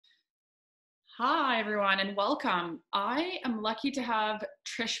Hi, everyone, and welcome. I am lucky to have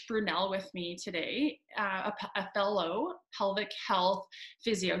Trish Brunell with me today, a fellow pelvic health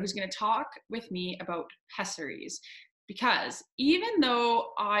physio who's going to talk with me about pessaries. Because even though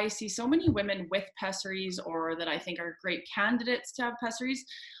I see so many women with pessaries or that I think are great candidates to have pessaries,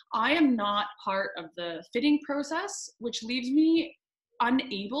 I am not part of the fitting process, which leaves me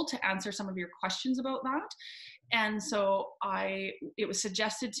unable to answer some of your questions about that. And so it was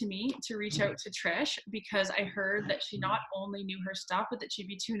suggested to me to reach out to Trish because I heard that she not only knew her stuff, but that she'd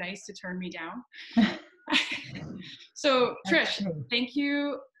be too nice to turn me down. So Trish, thank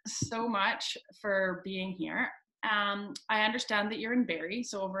you so much for being here. I understand that you're in Barrie,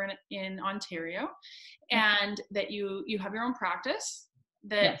 so over in Ontario, and that you have your own practice,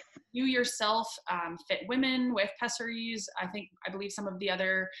 that Yes. you yourself fit women with pessaries. I believe some of the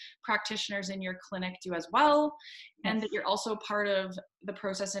other practitioners in your clinic do as well, and Yes. that you're also part of the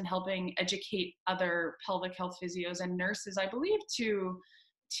process in helping educate other pelvic health physios and nurses, I believe, to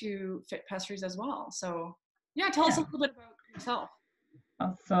fit pessaries as well. So yeah, tell us a little bit about yourself.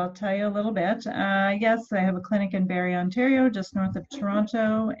 So I'll tell you a little bit. Yes, I have a clinic in Barrie, Ontario, just north of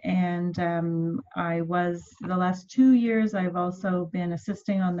Toronto, and I was the last 2 years. I've also been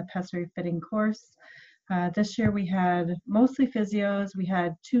assisting on the pessary fitting course. This year we had mostly physios. We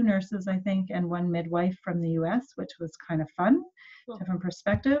had 2 nurses, I think, and 1 midwife from the U.S., which was kind of fun, Cool. different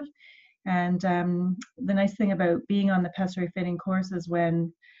perspective. And the nice thing about being on the pessary fitting course is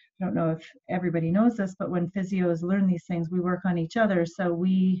when, I don't know if everybody knows this, but when physios learn these things, we work on each other. So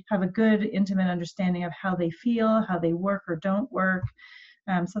we have a good, intimate understanding of how they feel, how they work or don't work.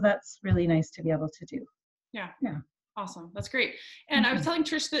 So that's really nice to be able to do. Yeah. Yeah. Awesome. That's great. And I was telling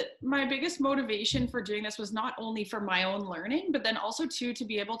Trish that my biggest motivation for doing this was not only for my own learning, but then also to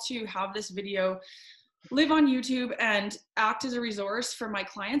be able to have this video live on YouTube and act as a resource for my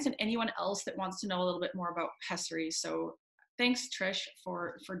clients and anyone else that wants to know a little bit more about pessaries. So thanks, Trish,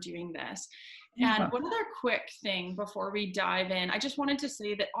 for doing this. And one other quick thing before we dive in, I just wanted to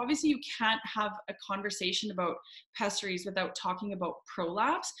say that obviously you can't have a conversation about pessaries without talking about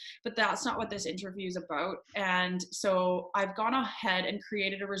prolapse, but that's not what this interview is about. And so I've gone ahead and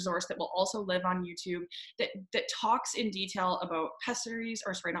created a resource that will also live on YouTube that talks in detail about pessaries,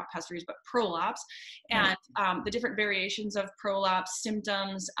 or sorry, not pessaries, but prolapse, and the different variations of prolapse,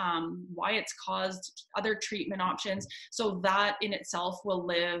 symptoms, why it's caused, other treatment options. So that in itself will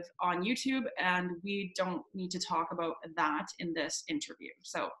live on YouTube, and we don't need to talk about that in this interview.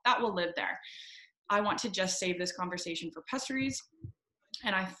 So that will live there. I want to just save this conversation for pessaries.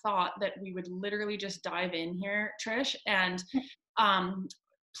 And I thought that we would literally just dive in here, Trish, and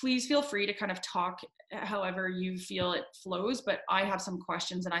please feel free to kind of talk however you feel it flows. But I have some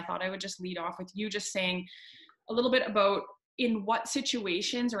questions, and I thought I would just lead off with you just saying a little bit about in what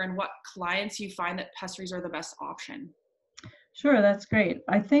situations or in what clients you find that pessaries are the best option. Sure, that's great.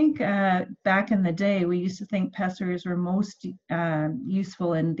 I think back in the day, we used to think pessaries were most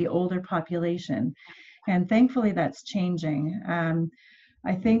useful in the older population. And thankfully, that's changing.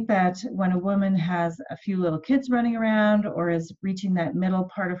 I think that when a woman has a few little kids running around or is reaching that middle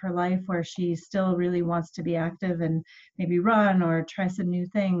part of her life where she still really wants to be active and maybe run or try some new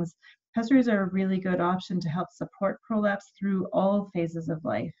things, pessaries are a really good option to help support prolapse through all phases of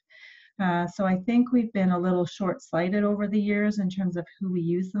life. So I think we've been a little short-sighted over the years in terms of who we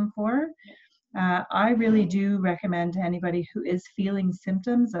use them for. I really do recommend to anybody who is feeling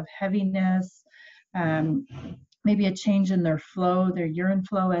symptoms of heaviness, maybe a change in their flow, their urine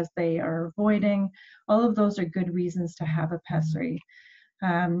flow as they are avoiding. All of those are good reasons to have a pessary.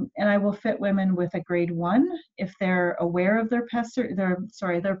 And I will fit women with a grade 1 if they're aware of their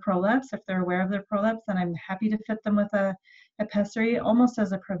their prolapse. If they're aware of their prolapse, then I'm happy to fit them with a pessary almost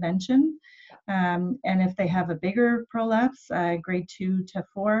as a prevention. And if they have a bigger prolapse, grade 2 to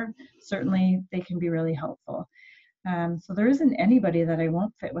 4, certainly they can be really helpful. So there isn't anybody that I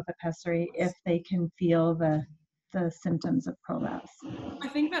won't fit with a pessary if they can feel the symptoms of prolapse. I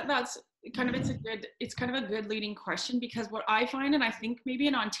think that's kind of it's kind of a good leading question, because what I find, and I think maybe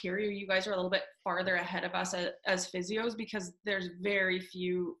in Ontario you guys are a little bit farther ahead of us as physios, because there's very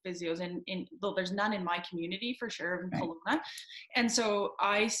few physios though there's none in my community for sure in Kelowna. And so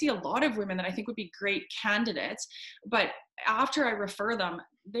I see a lot of women that I think would be great candidates, but after I refer them,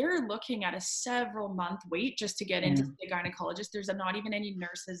 they're looking at a several month wait just to get into the gynecologist. There's not even any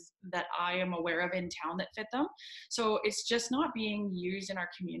nurses that I am aware of in town that fit them. So it's just not being used in our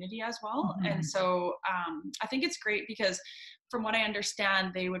community as well. And so I think it's great because from what I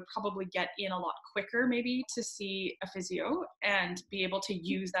understand, they would probably get in a lot quicker maybe to see a physio and be able to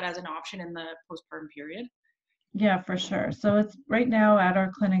use that as an option in the postpartum period. Yeah, for sure. So it's right now at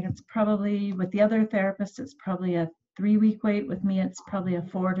our clinic, it's probably with the other therapists, it's probably a 3 week wait. With me, it's probably a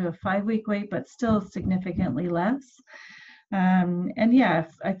 4 to a 5 week wait, but still significantly less. And yeah,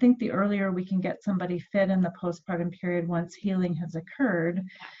 I think the earlier we can get somebody fit in the postpartum period once healing has occurred,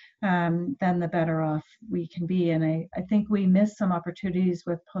 then the better off we can be. And I think we miss some opportunities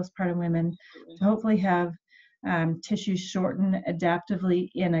with postpartum women to hopefully have tissues shorten adaptively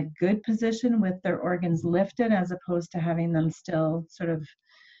in a good position with their organs lifted, as opposed to having them still sort of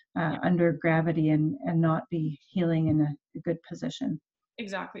under gravity and not be healing in a good position.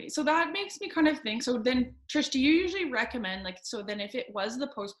 Exactly. So that makes me kind of think. So then, Trish, do you usually recommend, like, so then if it was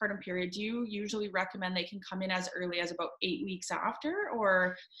the postpartum period, do you usually recommend they can come in as early as about 8 weeks after,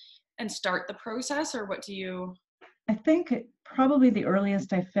 or and start the process, or what do you? I think probably the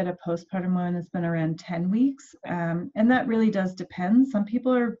earliest I fit a postpartum one has been around 10 weeks. And that really does depend. Some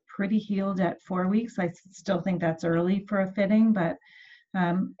people are pretty healed at 4 weeks. I still think that's early for a fitting, but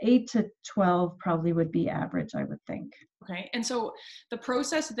 8 to 12 probably would be average, I would think. Okay. And so the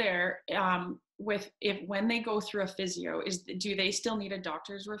process there, with if when they go through a physio, do they still need a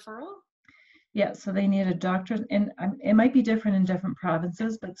doctor's referral? Yeah, so they need a doctor, and it might be different in different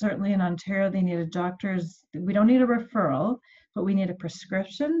provinces, but certainly in Ontario, they need a doctor's. We don't need a referral, but we need a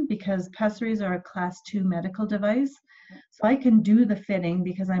prescription because pessaries are a class 2 medical device. So I can do the fitting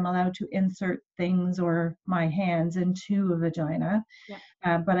because I'm allowed to insert things or my hands into a vagina,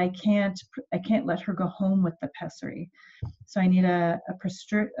 Yeah. but I can't let her go home with the pessary. So I need a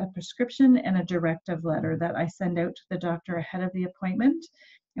prescription and a directive letter that I send out to the doctor ahead of the appointment.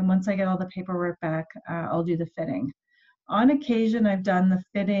 And once I get all the paperwork back, I'll do the fitting. On occasion, I've done the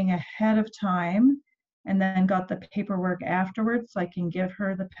fitting ahead of time and then got the paperwork afterwards so I can give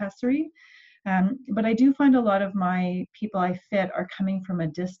her the pessary. But I do find a lot of my people I fit are coming from a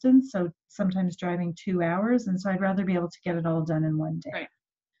distance, so sometimes driving 2 hours. And so I'd rather be able to get it all done in one day. Right.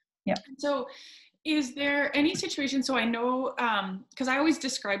 Yeah. So is there any situation, so I know, because I always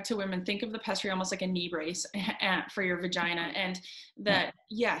describe to women, think of the pessary almost like a knee brace for your vagina, and that,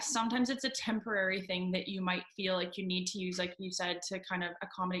 yes, sometimes it's a temporary thing that you might feel like you need to use, like you said, to kind of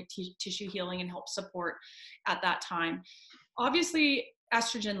accommodate tissue healing and help support at that time. Obviously,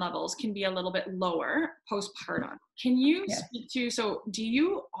 estrogen levels can be a little bit lower postpartum. Can you speak to, so do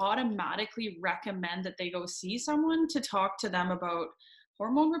you automatically recommend that they go see someone to talk to them about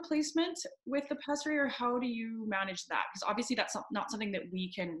hormone replacement with the pessary, or how do you manage that? Because obviously that's not something that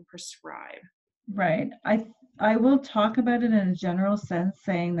we can prescribe. Right. I will talk about it in a general sense,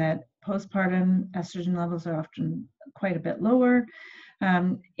 saying that postpartum estrogen levels are often quite a bit lower.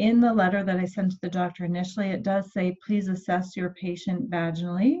 In the letter that I sent to the doctor initially, it does say, please assess your patient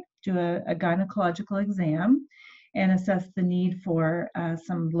vaginally, do a gynecological exam, and assess the need for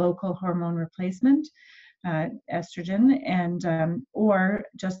some local hormone replacement, estrogen, and or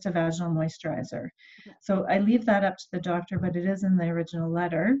just a vaginal moisturizer. So I leave that up to the doctor, but it is in the original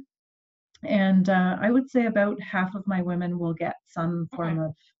letter. And I would say about half of my women will get some form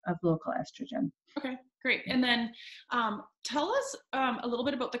of local estrogen. Okay, great. And then tell us a little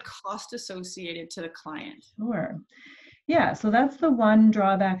bit about the cost associated to the client. Sure. Yeah, so that's the one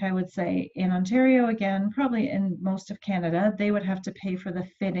drawback I would say. In Ontario, again, probably in most of Canada, they would have to pay for the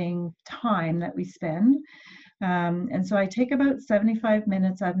fitting time that we spend. And so I take about 75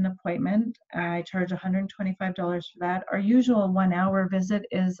 minutes at an appointment. I charge $125 for that. Our usual 1 hour visit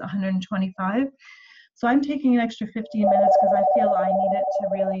is $125. So I'm taking an extra 15 minutes because I feel I need it to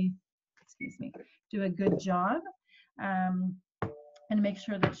really, do a good job. And make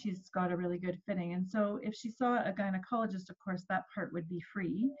sure that she's got a really good fitting. And so if she saw a gynecologist, of course, that part would be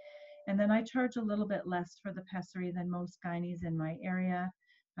free. And then I charge a little bit less for the pessary than most gynes in my area.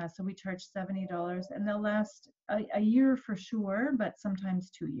 So we charge $70, and they'll last a year for sure, but sometimes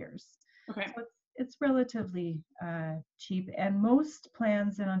 2 years. Okay. So it's relatively cheap. And most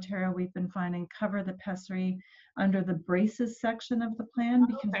plans in Ontario, we've been finding, cover the pessary under the braces section of the plan,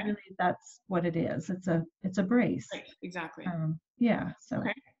 because really that's what it is. It's a brace. Right, exactly. Yeah. So.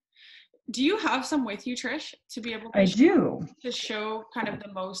 Okay. Do you have some with you, Trish, to be able to I do. To show kind of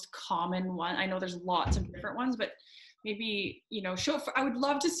the most common one? I know there's lots of different ones, but maybe, show, I would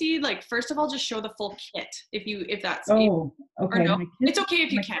love to see, like, first of all, just show the full kit if that's, okay. Or no, it's okay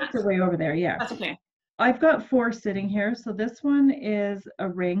if you can't. Kids are way over there. Yeah. That's okay. I've got 4 sitting here. So this one is a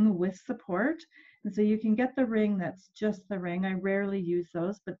ring with support. And so you can get the ring that's just the ring. I rarely use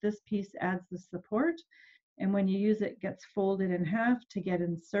those, but this piece adds the support. And when you use it, it gets folded in half to get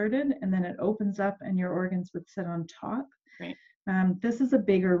inserted, and then it opens up and your organs would sit on top. Right. This is a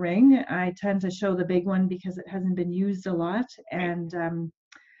bigger ring. I tend to show the big one because it hasn't been used a lot. And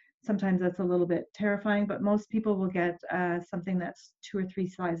sometimes that's a little bit terrifying, but most people will get something that's 2 or 3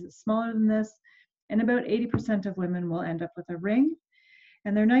 sizes smaller than this. And about 80% of women will end up with a ring.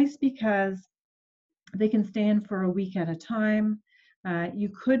 And they're nice because they can stay in for a week at a time. You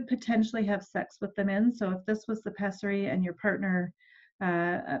could potentially have sex with them in. So if this was the pessary and your partner,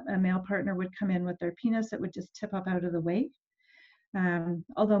 a male partner would come in with their penis, it would just tip up out of the way.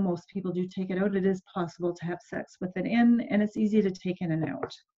 Although most people do take it out, it is possible to have sex with it in, and it's easy to take in and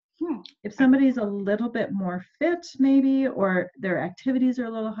out. If somebody's a little bit more fit, maybe, or their activities are a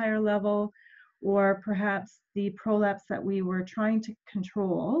little higher level, or perhaps the prolapse that we were trying to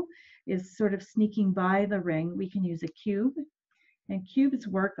control is sort of sneaking by the ring, we can use a cube. And cubes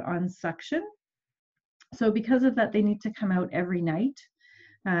work on suction. So because of that, they need to come out every night.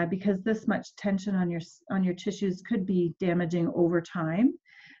 Because this much tension on your tissues could be damaging over time.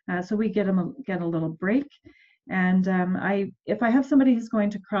 So we get a little break. And if I have somebody who's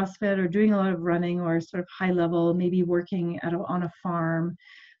going to CrossFit or doing a lot of running or sort of high level, maybe working on a farm,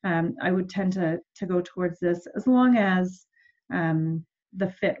 I would tend to go towards this as long as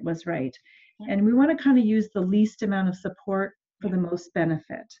the fit was right. And we want to kind of use the least amount of support for the most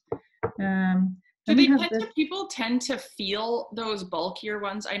benefit. People tend to feel those bulkier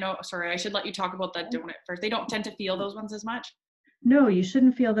ones? I know, sorry, I should let you talk about that donut first. They don't tend to feel those ones as much? No, you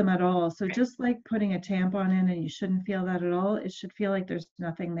shouldn't feel them at all. So just like putting a tampon in, and you shouldn't feel that at all. It should feel like there's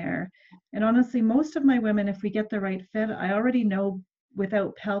nothing there. And honestly, most of my women, if we get the right fit, I already know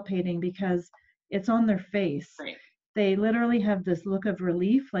without palpating because it's on their face. Right. They literally have this look of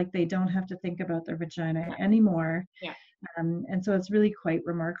relief, like they don't have to think about their vagina anymore. Yeah. And so it's really quite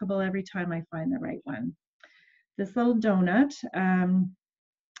remarkable every time I find the right one. This little donut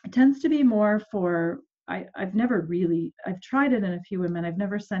tends to be more for, I've tried it in a few women. I've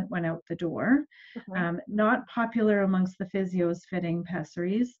never sent one out the door. Not popular amongst the physios fitting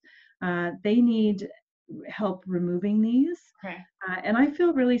pessaries. They need help removing these. And I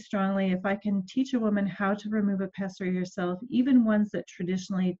feel really strongly if I can teach a woman how to remove a pessary herself, even ones that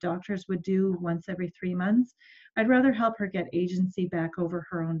traditionally doctors would do once every 3 months, I'd rather help her get agency back over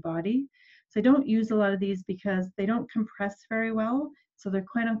her own body. So I don't use a lot of these because they don't compress very well, so they're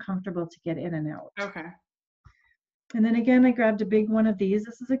quite uncomfortable to get in and out. Okay. And then again, I grabbed a big one of these.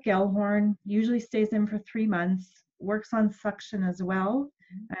 This is a Gellhorn, usually stays in for 3 months, works on suction as well,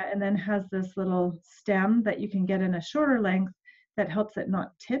 and then has this little stem that you can get in a shorter length that helps it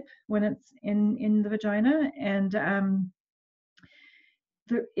not tip when it's in the vagina. And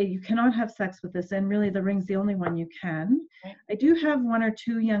you cannot have sex with this in. Really, the ring's the only one you can. I do have 1 or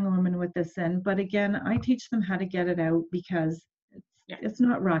 2 young women with this in, but again, I teach them how to get it out because it's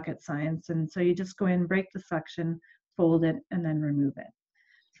not rocket science. And so you just go in, break the suction, fold it, and then remove it.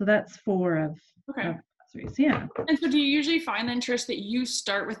 So that's 4 of pessaries. Yeah. And so do you usually find then, Trish, that you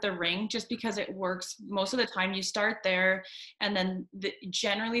start with the ring just because it works most of the time? You start there, and then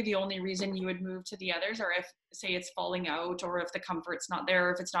generally the only reason you would move to the others, or if, say, it's falling out, or if the comfort's not there,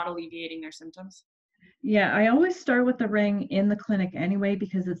 or if it's not alleviating their symptoms? Yeah, I always start with the ring in the clinic anyway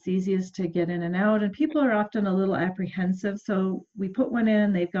because it's easiest to get in and out, and people are often a little apprehensive. So we put one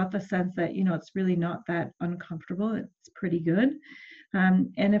in, they've got the sense that, it's really not that uncomfortable. It's pretty good.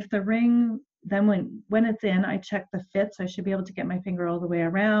 And if the ring, then when it's in, I check the fit. So I should be able to get my finger all the way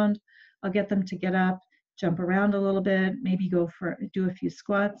around. I'll get them to get up, jump around a little bit, maybe do a few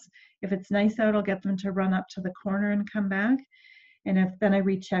squats. If it's nice out, I'll get them to run up to the corner and come back. And then I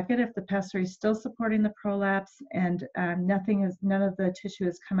recheck it. If the pessary is still supporting the prolapse and none of the tissue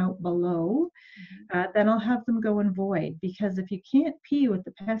has come out below, then I'll have them go and void, because if you can't pee with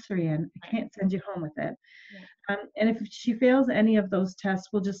the pessary in, I can't send you home with it. And if she fails any of those tests,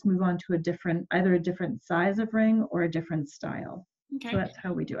 we'll just move on to either a different size of ring or a different style. So that's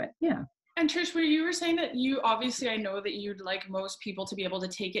how we do it. Yeah. And Trish, where you were saying that obviously I know that you'd like most people to be able to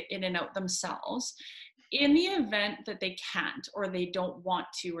take it in and out themselves. In the event that they can't, or they don't want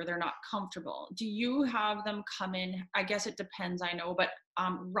to, or they're not comfortable, do you have them come in? I guess it depends, I know, but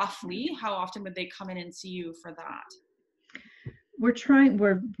roughly how often would they come in and see you for that?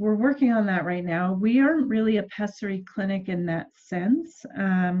 We're working on that right now. We aren't really a pessary clinic in that sense.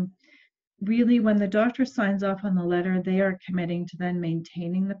 Really, when the doctor signs off on the letter, they are committing to then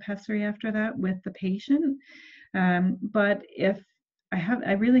maintaining the pessary after that with the patient. But if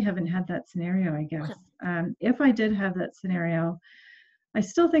I really haven't had that scenario, I guess. If I did have that scenario, I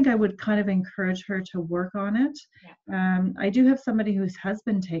still think I would kind of encourage her to work on it. I do have somebody whose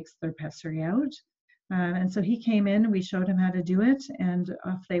husband takes their pessary out. And so he came in, we showed him how to do it, and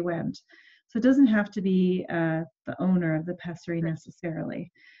off they went. So it doesn't have to be the owner of the pessary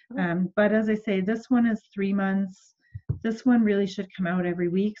necessarily. But as I say, this one is 3 months. this one really should come out every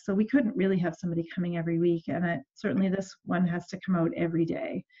week. So we couldn't really have somebody coming every week. And certainly this one has to come out every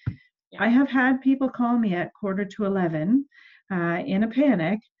day. Yeah. I have had people call me at 10:45 in a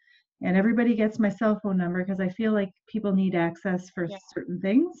panic, and everybody gets my cell phone number because I feel like people need access for certain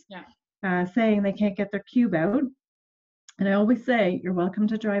things, saying they can't get their cube out. And I always say, you're welcome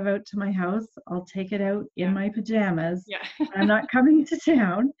to drive out to my house. I'll take it out in my pajamas. I'm not coming to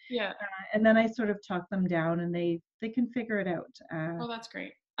town. And then I sort of talk them down, and they can figure it out. Oh, that's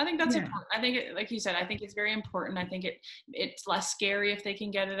great. I think that's important. I think like you said, I think it's very important. I think it's less scary if they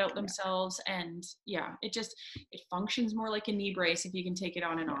can get it out themselves. And it functions more like a knee brace if you can take it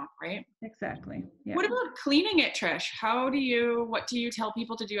on and off, right? Exactly. Yeah. What about cleaning it, Trish? What do you tell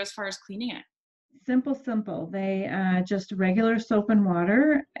people to do as far as cleaning it? Simple. They just regular soap and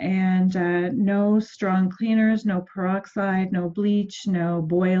water, and no strong cleaners, no peroxide, no bleach, no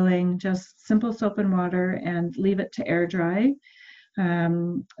boiling, just simple soap and water, and leave it to air dry.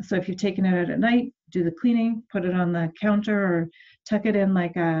 So if you've taken it out at night, do the cleaning, put it on the counter, or tuck it in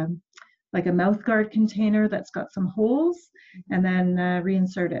like a mouth guard container that's got some holes, and then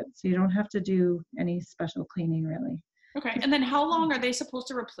reinsert it. So you don't have to do any special cleaning really. Okay. And then how long are they supposed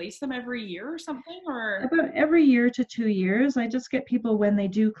to replace them? Every year or something? Or about every year to 2 years. I just get people, when they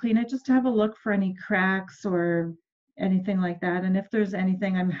do clean it, just to have a look for any cracks or anything like that. And if there's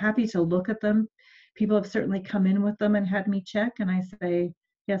anything, I'm happy to look at them. People have certainly come in with them and had me check, and I say,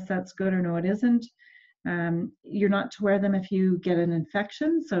 yes, that's good, or no, it isn't. You're not to wear them if you get an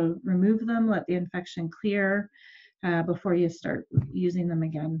infection, so remove them, let the infection clear before you start using them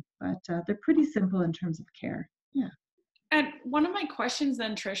again. But they're pretty simple in terms of care. Yeah. And one of my questions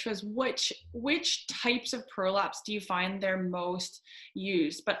then, Trish, was which types of prolapse do you find they're most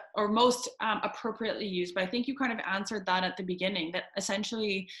used, or most appropriately used? But I think you kind of answered that at the beginning, that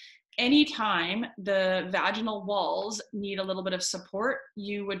essentially anytime the vaginal walls need a little bit of support,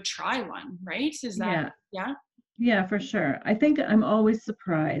 you would try one, right? Is that, yeah? Yeah, for sure. I think I'm always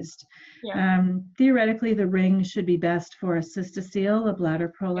surprised. Theoretically, the ring should be best for a cystocele, a bladder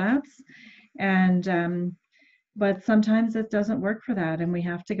prolapse. And but sometimes it doesn't work for that, and we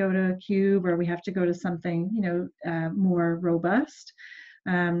have to go to a cube, or we have to go to something, more robust.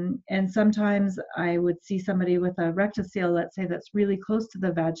 And sometimes I would see somebody with a rectocele, let's say, that's really close to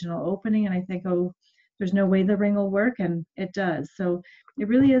the vaginal opening, and I think, oh, there's no way the ring will work, and it does. So it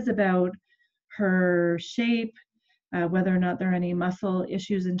really is about her shape, whether or not there are any muscle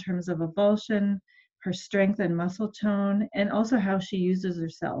issues in terms of avulsion, her strength and muscle tone, and also how she uses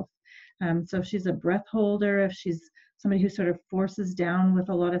herself. So if she's a breath holder, if she's somebody who sort of forces down with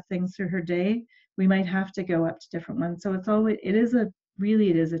a lot of things through her day, we might have to go up to different ones. So it is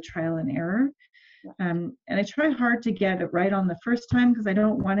a trial and error. And I try hard to get it right on the first time, because I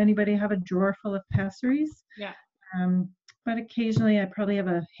don't want anybody to have a drawer full of pessaries. But occasionally I probably have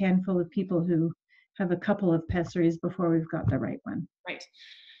a handful of people who have a couple of pessaries before we've got the right one. Right.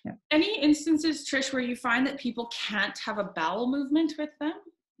 Yeah. Any instances, Trish, where you find that people can't have a bowel movement with them?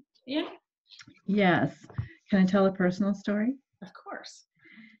 Yeah. Yes. Can I tell a personal story? Of course.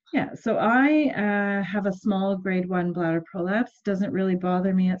 Yeah. So I have a small grade 1 bladder prolapse. Doesn't really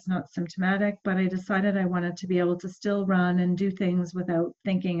bother me. It's not symptomatic, but I decided I wanted to be able to still run and do things without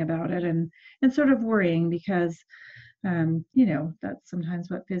thinking about it and sort of worrying, because that's sometimes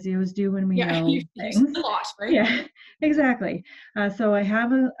what physios do when we know things. A lot, right? Yeah, exactly. So I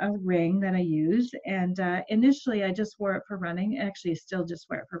have a ring that I use, and initially I just wore it for running. Actually, I still just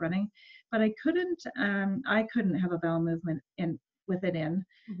wear it for running, but I couldn't have a bowel movement with it in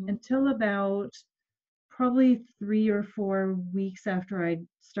until about probably 3 or 4 weeks after I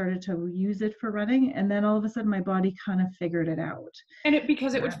started to use it for running, and then all of a sudden my body kind of figured it out. And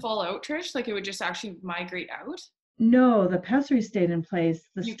because it would fall out, Trish, like it would just actually migrate out? No, the pessary stayed in place.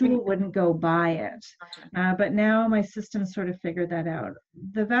 The stool wouldn't go by it. But now my system sort of figured that out.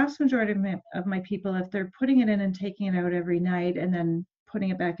 The vast majority of my people, if they're putting it in and taking it out every night and then putting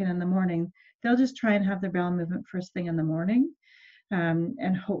it back in the morning, they'll just try and have their bowel movement first thing in the morning.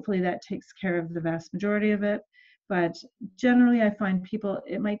 And hopefully that takes care of the vast majority of it. But generally I find people,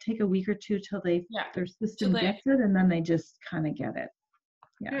 it might take a week or two till their system gets it, and then they just kind of get it.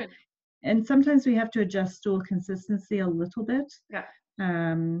 Yeah. Good. And sometimes we have to adjust stool consistency a little bit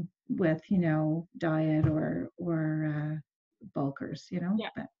with, diet or bulkers,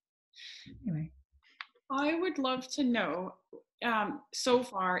 But anyway. I would love to know, so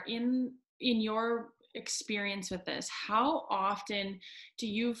far in your experience with this, how often do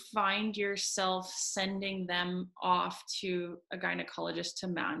you find yourself sending them off to a gynecologist to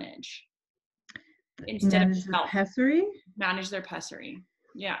manage? Instead of the pessary? Manage their pessary.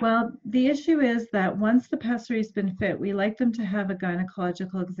 Yeah. Well, the issue is that once the pessary's been fit, we like them to have a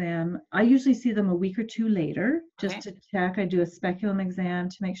gynecological exam. I usually see them a week or two later just Okay. to check. I do a speculum exam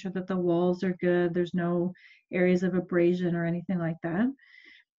to make sure that the walls are good. There's no areas of abrasion or anything like that.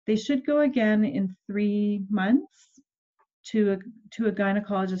 They should go again in 3 months to a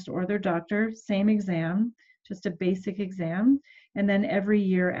gynecologist or their doctor, same exam, just a basic exam, and then every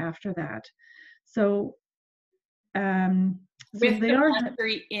year after that. So so With they the are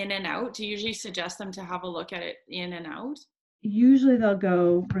pessary in and out, do you usually suggest them to have a look at it in and out? usually they'll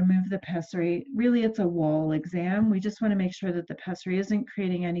go remove the pessary. Really, it's a wall exam. We just want to make sure that the pessary isn't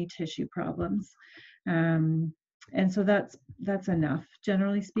creating any tissue problems. Um, and so that's enough,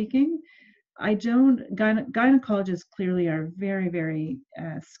 generally speaking. I don't, gynecologists clearly are very, very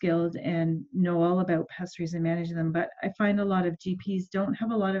skilled and know all about pessaries and managing them, but I find a lot of GPs don't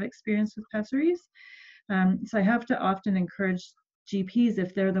have a lot of experience with pessaries. So I have to often encourage GPs,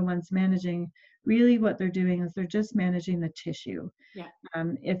 if they're the ones managing, really what they're doing is they're just managing the tissue. Yeah.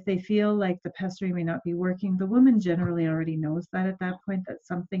 If they feel like the pessary may not be working, the woman generally already knows that at that point that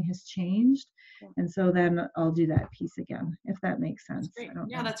something has changed. Yeah. And so then I'll do that piece again, if that makes sense. That's great. I don't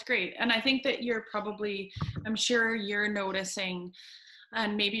Yeah, know. that's great. And I think that you're probably, I'm sure you're noticing,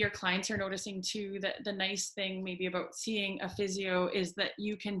 and maybe your clients are noticing too, that the nice thing maybe about seeing a physio is that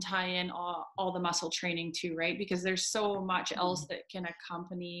you can tie in all the muscle training too, right? Because there's so much else that can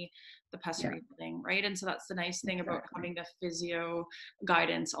accompany the Yeah, pessary thing, right? And so that's the nice thing about exactly. having the physio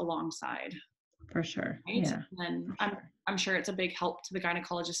guidance alongside, For sure. right? Yeah, And for I'm sure. I'm sure it's a big help to the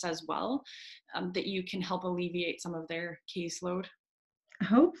gynecologist as well, that you can help alleviate some of their caseload. I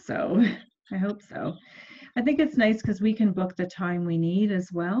hope so. I hope so. I think it's nice because we can book the time we need as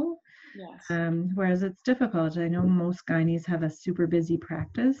well. Yes. Whereas it's difficult. I know most gynaes have a super busy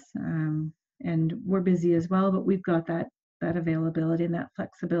practice, and we're busy as well, but we've got that availability and that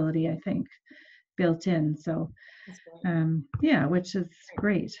flexibility, I think, built in. So That's great. yeah, which is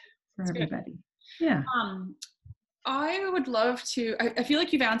great for That's good. everybody. Yeah. Um, I would love to. I feel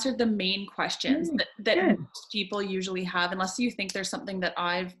like you've answered the main questions Yay. that Good. most people usually have, unless you think there's something that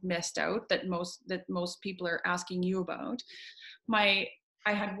I've missed out that most people are asking you about. My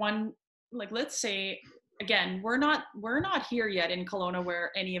I had one, like, let's say, again, we're not here yet in Kelowna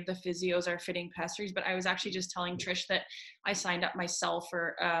where any of the physios are fitting pessaries, but I was actually just telling Trish that I signed up myself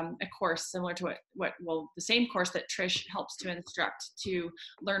for a course similar to the same course that Trish helps to instruct, to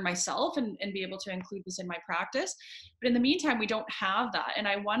learn myself and be able to include this in my practice. But in the meantime, we don't have that. And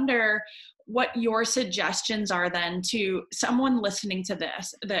I wonder what your suggestions are then to someone listening to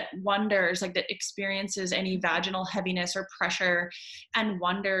this that wonders, like, that experiences any vaginal heaviness or pressure and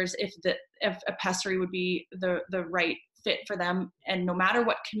wonders if a pessary would be the right fit for them, and no matter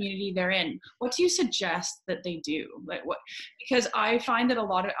what community they're in, what do you suggest that they do? Like, what, because I find that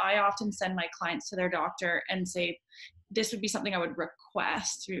I often send my clients to their doctor and say, this would be something I would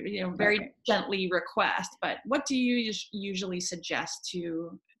request, very Okay. gently request, but what do you usually suggest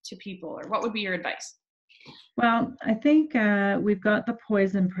to people, or what would be your advice? Well, I think we've got the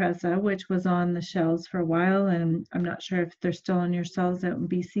Poison Pressa, which was on the shelves for a while, and I'm not sure if they're still on your shelves out in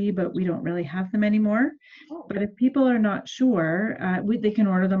BC, but we don't really have them anymore. Oh, But if people are not sure, they can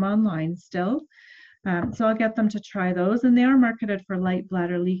order them online still. So I'll get them to try those, and they are marketed for light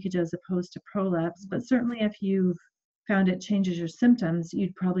bladder leakage as opposed to prolapse. But certainly, if you've found it changes your symptoms,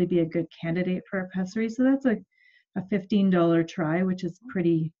 you'd probably be a good candidate for a pessary. So that's a $15 try, which is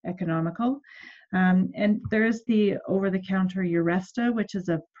pretty economical. And there's the over-the-counter Uresta, which is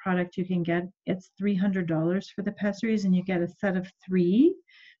a product you can get. It's $300 for the pessaries, and you get a set of 3,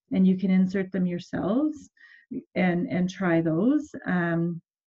 and you can insert them yourselves and try those.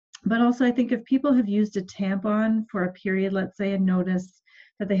 But also, I think if people have used a tampon for a period, let's say, and notice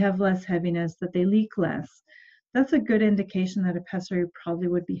that they have less heaviness, that they leak less, that's a good indication that a pessary probably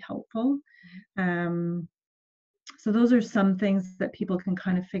would be helpful. So those are some things that people can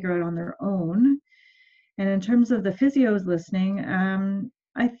kind of figure out on their own. And in terms of the physios listening,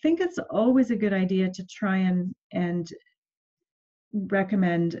 I think it's always a good idea to try and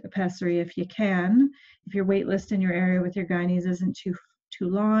recommend a pessary if you can. If your wait list in your area with your gynaes isn't too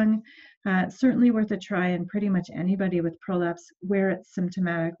long, certainly worth a try. And pretty much anybody with prolapse where it's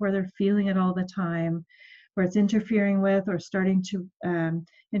symptomatic, where they're feeling it all the time, where it's interfering with or starting to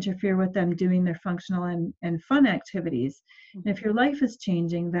interfere with them doing their functional and fun activities. And if your life is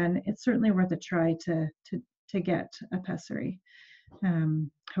changing, then it's certainly worth a try to get a pessary,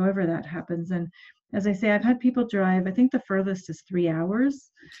 however that happens. And as I say, I've had people drive, I think the furthest is 3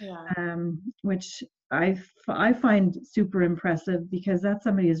 hours, yeah. which I find super impressive, because that's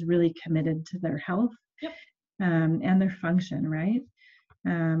somebody who's really committed to their health Yep. and their function, right?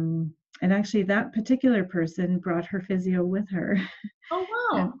 And actually, that particular person brought her physio with her. Oh,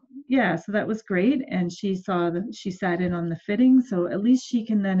 And wow. yeah, so that was great. And she she sat in on the fitting. So at least she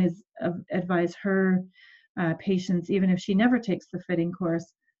can then advise her patients, even if she never takes the fitting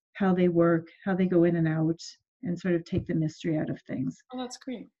course, how they work, how they go in and out, and sort of take the mystery out of things. Oh, that's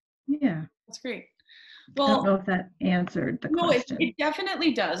great. Yeah. That's great. I don't Well, know if that answered the no, question. it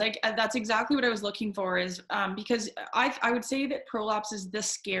definitely does. That's exactly what I was looking for is because I would say that prolapse is the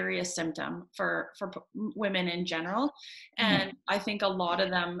scariest symptom for women in general. Yeah. And I think a lot of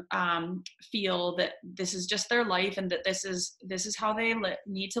them feel that this is just their life and that this is how they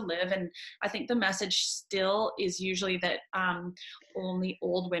need to live. And I think the message still is usually that only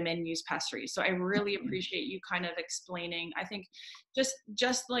old women use pessaries. So I really appreciate you kind of explaining. I think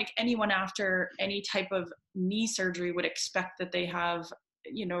just like anyone after any type of knee surgery would expect that they have,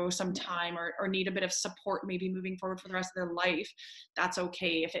 you know, some time or need a bit of support maybe moving forward for the rest of their life. That's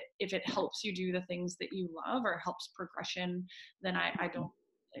okay if it helps you do the things that you love or helps progression. Then I don't,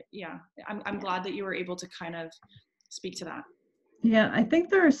 yeah, I'm glad that you were able to kind of speak to that. Yeah, I think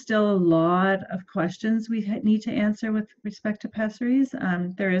there are still a lot of questions we need to answer with respect to pessaries.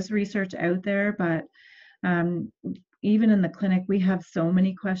 There is research out there, but um, even in the clinic, we have so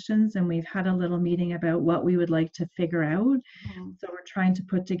many questions, and we've had a little meeting about what we would like to figure out. Mhm. So we're trying to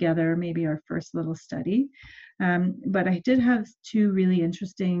put together maybe our first little study. But I did have two really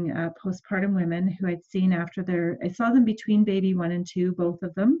interesting postpartum women who I'd seen I saw them between baby 1 and 2, both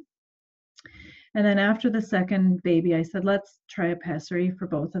of them. And then after the second baby, I said, let's try a pessary for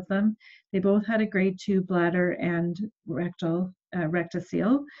both of them. They both had a grade 2 bladder and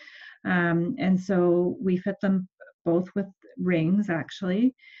rectocele. And so we fit them both with rings,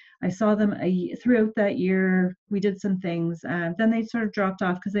 actually. I saw them throughout that year. We did some things. Then they sort of dropped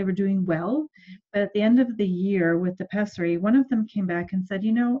off because they were doing well. But at the end of the year with the pessary, one of them came back and said,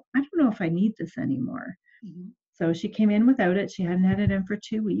 I don't know if I need this anymore. Mm-hmm. So she came in without it. She hadn't had it in for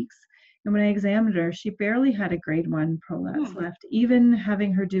 2 weeks. And when I examined her, she barely had a grade 1 prolapse left, even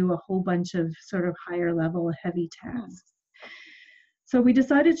having her do a whole bunch of sort of higher level heavy tasks. So we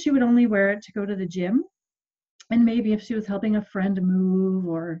decided she would only wear it to go to the gym. And maybe if she was helping a friend move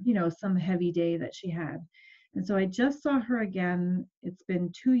or, some heavy day that she had. And so I just saw her again. It's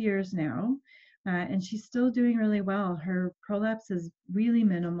been 2 years now. And she's still doing really well. Her prolapse is really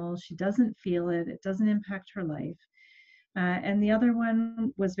minimal. She doesn't feel it. It doesn't impact her life. And the other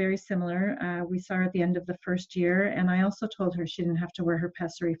one was very similar. We saw her at the end of the first year, and I also told her she didn't have to wear her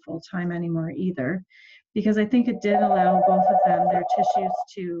pessary full time anymore either, because I think it did allow both of them, their tissues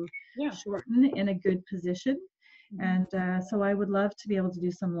to shorten in a good position. And so I would love to be able to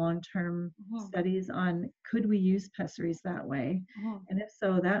do some long-term studies on could we use pessaries that way? And if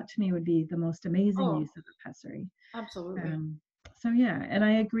so, that to me would be the most amazing use of a pessary. Absolutely. So yeah, and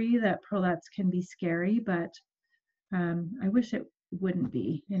I agree that prolapse can be scary, but I wish it wouldn't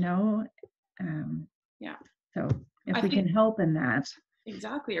be, Yeah. So if we can help in that.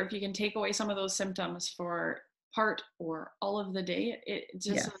 Exactly. Or if you can take away some of those symptoms for part or all of the day, it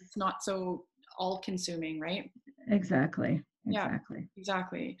just it's not so all consuming, right? Exactly. Yeah,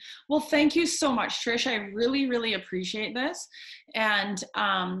 exactly. Well, thank you so much, Trish. I really, really appreciate this. And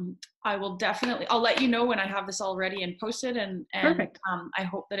I will I'll let you know when I have this all ready and posted. And Perfect. I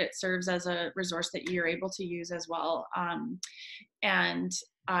hope that it serves as a resource that you're able to use as well. And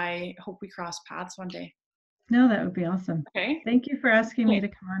I hope we cross paths one day. No, that would be awesome. Okay. Thank you for asking me to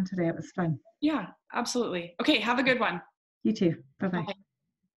come on today. It was fun. Yeah, absolutely. Okay. Have a good one. You too. Bye-bye. Bye.